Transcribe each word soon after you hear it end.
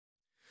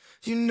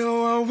You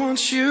know I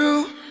want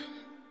you.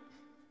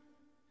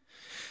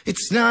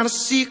 It's not a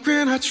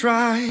secret I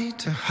try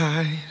to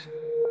hide.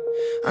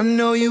 I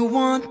know you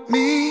want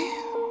me,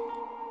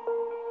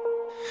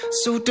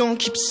 so don't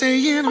keep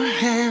saying our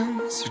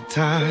hands are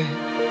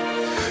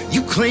tied.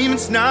 You claim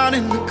it's not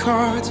in the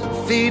cards,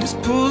 fate is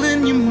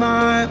pulling you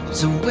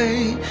miles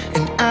away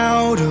and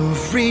out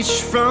of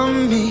reach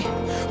from me.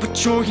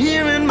 But you're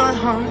here in my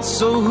heart,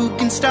 so who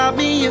can stop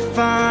me if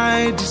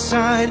I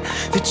decide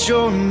that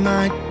you're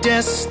my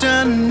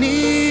destiny?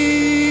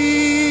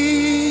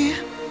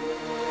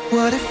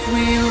 What if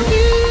we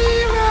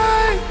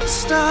rewrite the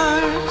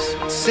stars?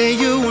 Say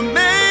you were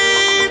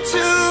made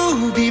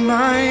to be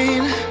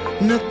mine.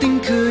 Nothing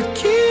could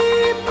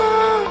keep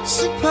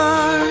us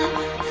apart.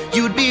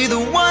 You'd be the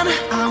one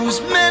I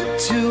was meant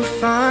to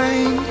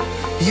find.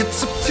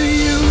 It's up to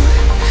you,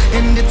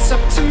 and it's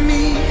up to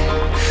me.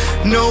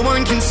 No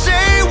one can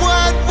say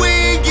what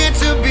we get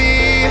to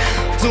be.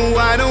 So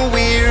why don't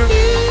we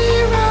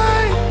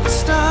rewrite the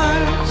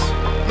stars?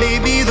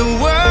 Maybe the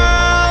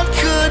world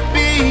could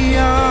be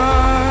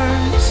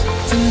ours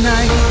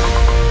tonight.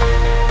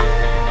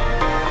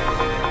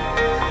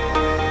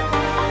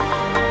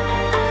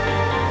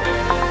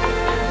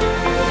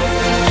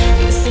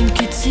 You think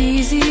it's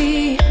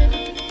easy.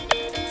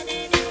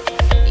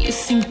 You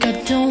think I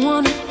don't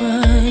wanna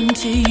run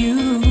to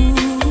you,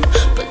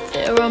 but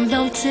there are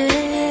mountains,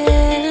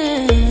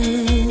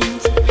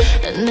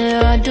 and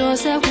there are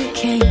doors that we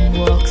can't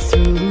walk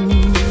through.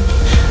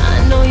 I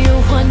know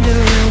you're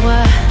wondering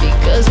why,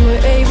 because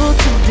we're able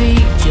to be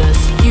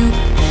just you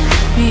and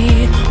me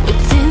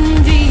within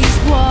these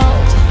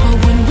walls. But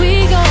when we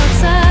go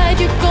outside,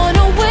 you're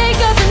gonna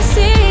wake up and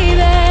see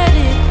that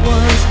it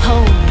was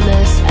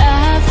hopeless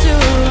after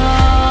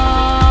all.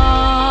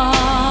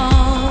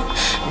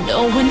 No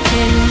one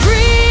can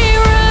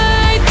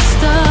rewrite the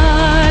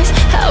stars.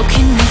 How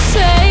can you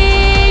say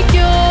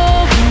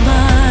you're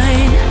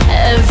mine?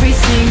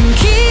 Everything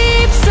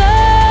keeps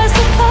us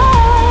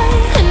apart,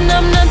 and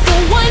I'm not the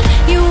one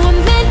you were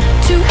meant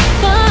to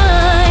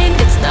find.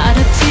 It's not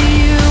up to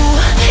you,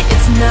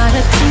 it's not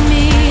up to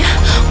me.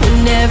 When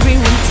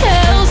everyone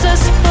tells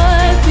us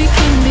what we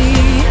can be,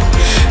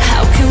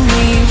 how can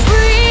we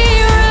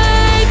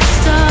rewrite the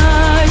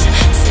stars?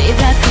 Say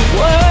that the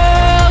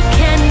world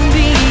can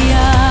be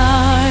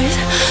ours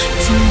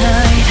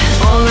tonight.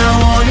 All I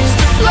want is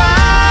to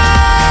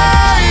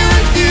fly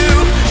with you.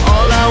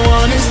 All I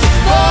want is to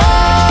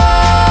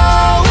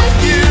fall with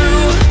you.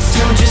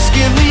 So just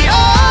give me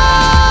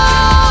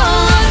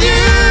all of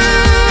you.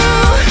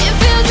 It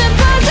feels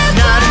impossible. It's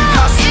not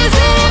impossible. Is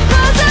it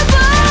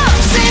impossible?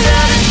 Say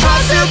that it's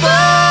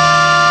possible.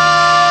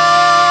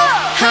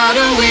 How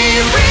do we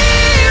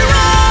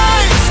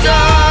rewrite the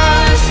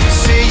stars?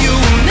 Say you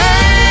were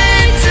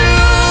made to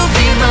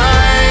be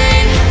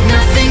mine.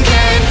 Nothing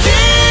can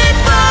keep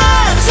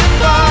us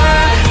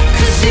apart,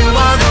 'cause you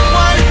are the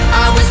one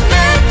I was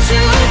meant to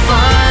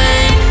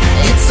find.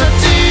 It's up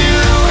to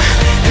you,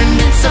 and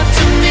it's up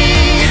to me.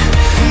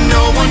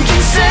 No one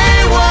can say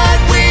what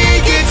we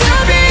get to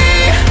be.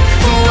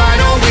 Why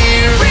don't we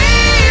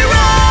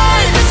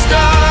rewrite the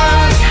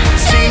stars?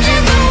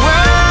 Changing the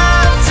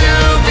world to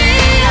be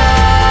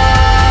ours.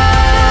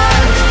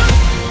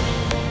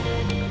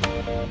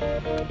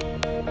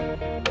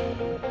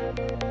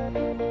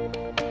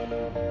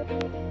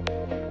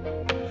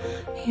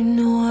 You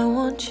know I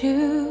want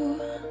you.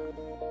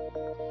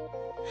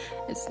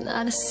 It's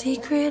not a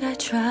secret I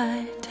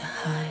tried to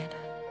hide,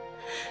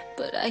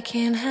 but I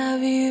can't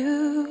have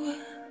you.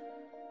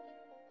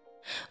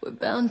 We're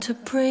bound to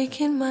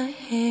break and my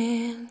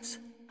hands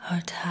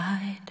are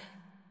tied.